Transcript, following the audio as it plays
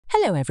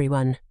Hello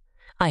everyone.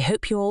 I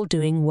hope you're all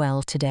doing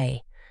well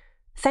today.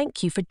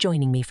 Thank you for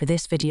joining me for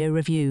this video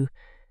review.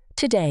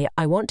 Today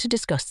I want to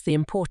discuss the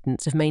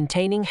importance of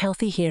maintaining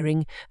healthy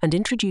hearing and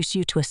introduce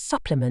you to a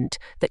supplement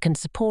that can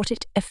support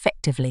it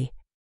effectively.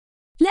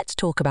 Let's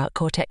talk about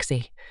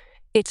CORTEXI.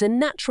 It's a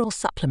natural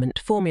supplement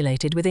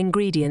formulated with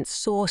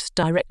ingredients sourced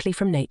directly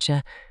from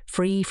nature,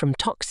 free from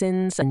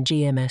toxins and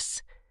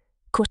GMS.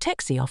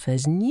 CORTEXI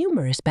offers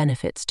numerous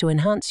benefits to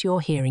enhance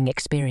your hearing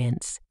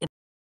experience.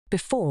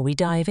 Before we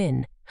dive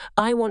in,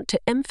 I want to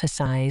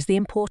emphasize the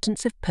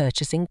importance of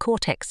purchasing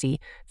CORTEXI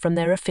from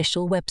their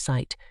official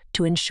website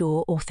to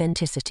ensure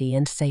authenticity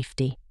and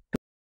safety.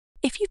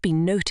 If you've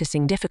been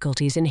noticing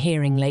difficulties in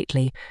hearing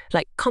lately,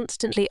 like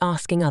constantly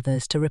asking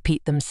others to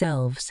repeat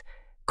themselves,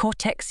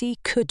 CORTEXI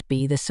could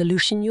be the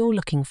solution you're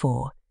looking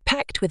for.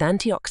 Packed with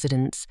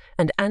antioxidants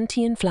and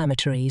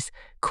anti-inflammatories,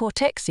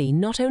 CORTEXI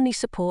not only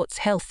supports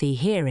healthy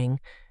hearing,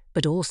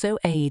 but also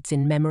aids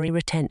in memory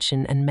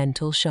retention and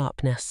mental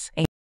sharpness.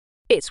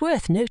 It's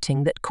worth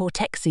noting that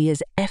CORTEXI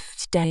is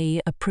FDA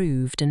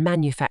approved and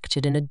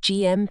manufactured in a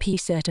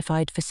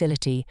GMP-certified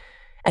facility,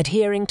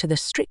 adhering to the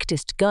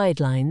strictest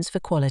guidelines for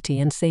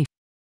quality and safety.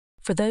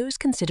 For those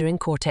considering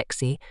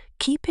CORTEXI,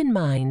 keep in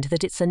mind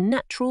that it's a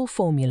natural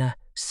formula,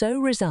 so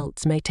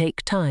results may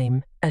take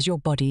time as your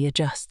body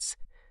adjusts.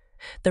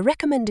 The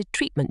recommended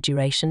treatment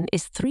duration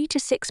is 3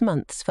 to 6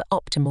 months for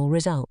optimal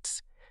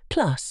results.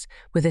 Plus,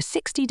 with a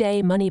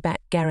 60-day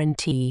money-back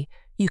guarantee,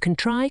 you can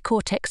try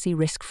CORTEXI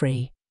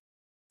risk-free.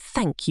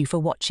 Thank you for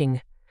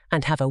watching,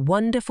 and have a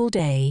wonderful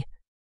day.